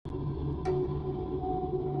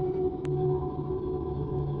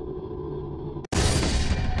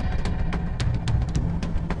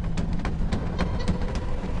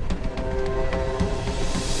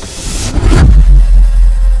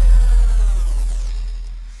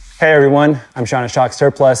Hey everyone, I'm Sean at Shock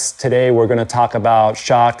Surplus. Today we're going to talk about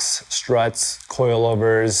shocks, struts,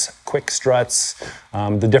 coilovers, quick struts,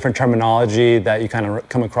 the different terminology that you kind of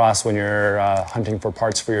come across when you're hunting for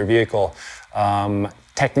parts for your vehicle.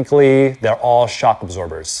 Technically, they're all shock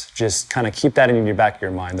absorbers. Just kind of keep that in your back of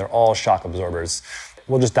your mind. They're all shock absorbers.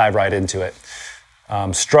 We'll just dive right into it.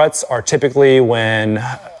 Struts are typically when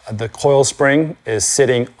the coil spring is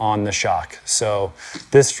sitting on the shock. So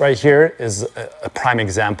this right here is a prime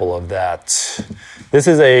example of that. This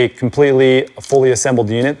is a completely fully assembled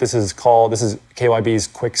unit. This is KYB's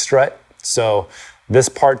quick strut. So this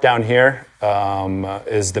part down here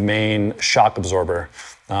is the main shock absorber.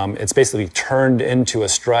 It's basically turned into a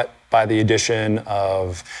strut by the addition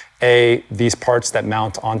of A, these parts that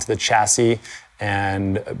mount onto the chassis,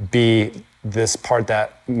 and B, this part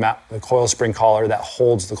that the coil spring collar that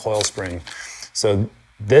holds the coil spring. So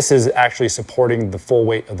this is actually supporting the full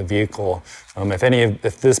weight of the vehicle.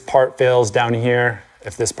 If this part fails down here,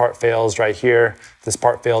 if this part fails right here, if this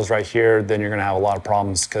part fails right here, then you're gonna have a lot of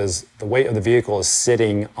problems because the weight of the vehicle is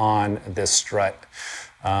sitting on this strut.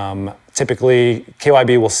 Typically,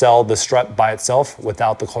 KYB will sell the strut by itself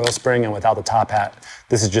without the coil spring and without the top hat.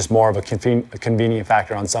 This is just more of a convenient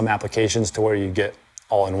factor on some applications to where you get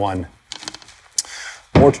all in one.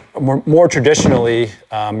 More traditionally,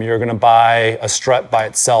 you're going to buy a strut by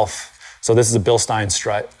itself. So this is a Bilstein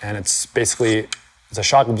strut, and it's a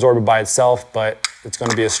shock absorber by itself, but it's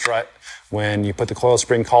going to be a strut when you put the coil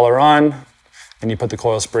spring collar on and you put the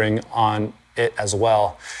coil spring on it as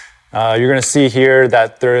well. You're going to see here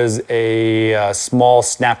that there is a small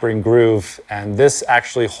snap ring groove, and this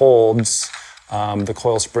actually holds the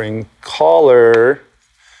coil spring collar.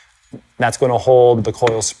 That's going to hold the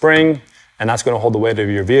coil spring, and that's going to hold the weight of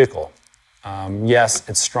your vehicle. Yes,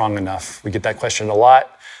 it's strong enough. We get that question a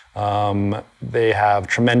lot. They have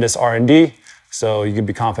tremendous R&D, so you can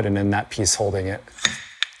be confident in that piece holding it.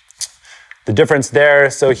 The difference there,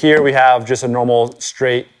 so here we have just a normal,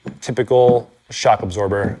 straight, typical shock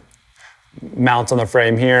absorber. Mounts on the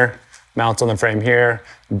frame here, mounts on the frame here,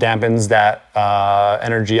 dampens that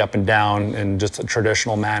energy up and down in just a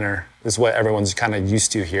traditional manner. This is what everyone's kind of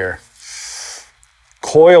used to here.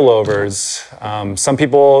 Coilovers, some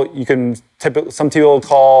people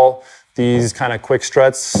call these kind of quick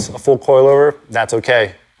struts a full coilover. That's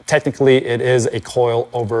okay. Technically, it is a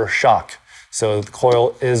coilover shock. So the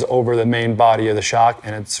coil is over the main body of the shock,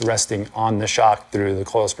 and it's resting on the shock through the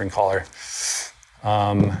coil spring collar.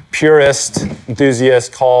 Purist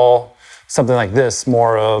enthusiasts call something like this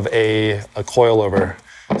more of a coilover.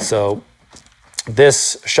 So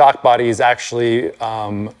this shock body is actually,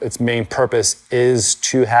 its main purpose is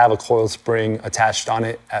to have a coil spring attached on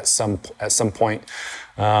it at some point.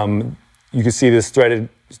 You can see this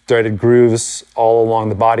threaded grooves all along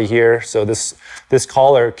the body here. So this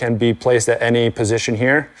collar can be placed at any position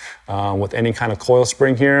here with any kind of coil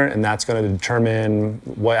spring here, and that's going to determine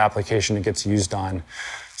what application it gets used on.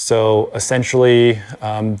 So essentially,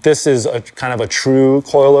 this is kind of a true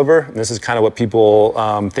coilover. And this is kind of what people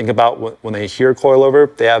think about when they hear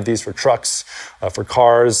coilover. They have these for trucks, for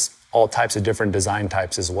cars, all types of different design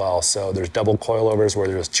types as well. So there's double coilovers where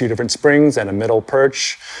there's two different springs and a middle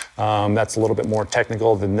perch. That's a little bit more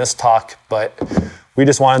technical than this talk, but we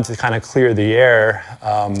just wanted to kind of clear the air.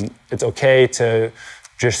 It's okay to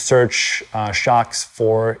just search shocks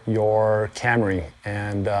for your Camry,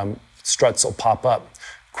 and struts will pop up.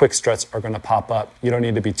 Quick struts are going to pop up. You don't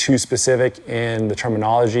need to be too specific in the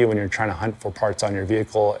terminology when you're trying to hunt for parts on your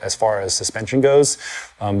vehicle as far as suspension goes.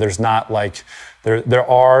 There's not like, there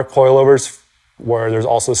are coilovers where there's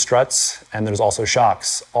also struts and there's also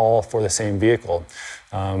shocks, all for the same vehicle.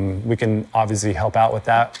 We can obviously help out with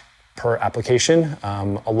that per application.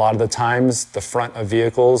 A lot of the times, the front of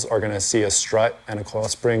vehicles are going to see a strut and a coil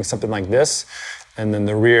spring, something like this. And then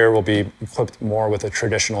the rear will be equipped more with a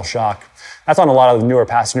traditional shock. That's on a lot of the newer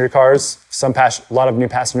passenger cars. A lot of new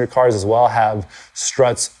passenger cars as well have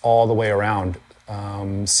struts all the way around.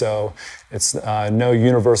 So it's no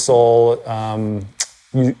universal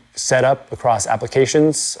setup across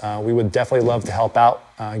applications. We would definitely love to help out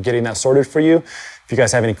getting that sorted for you. If you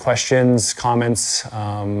guys have any questions, comments,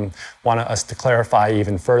 want us to clarify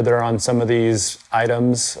even further on some of these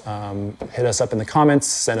items, hit us up in the comments,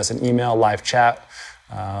 send us an email, live chat.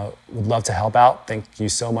 Would love to help out. Thank you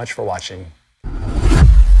so much for watching.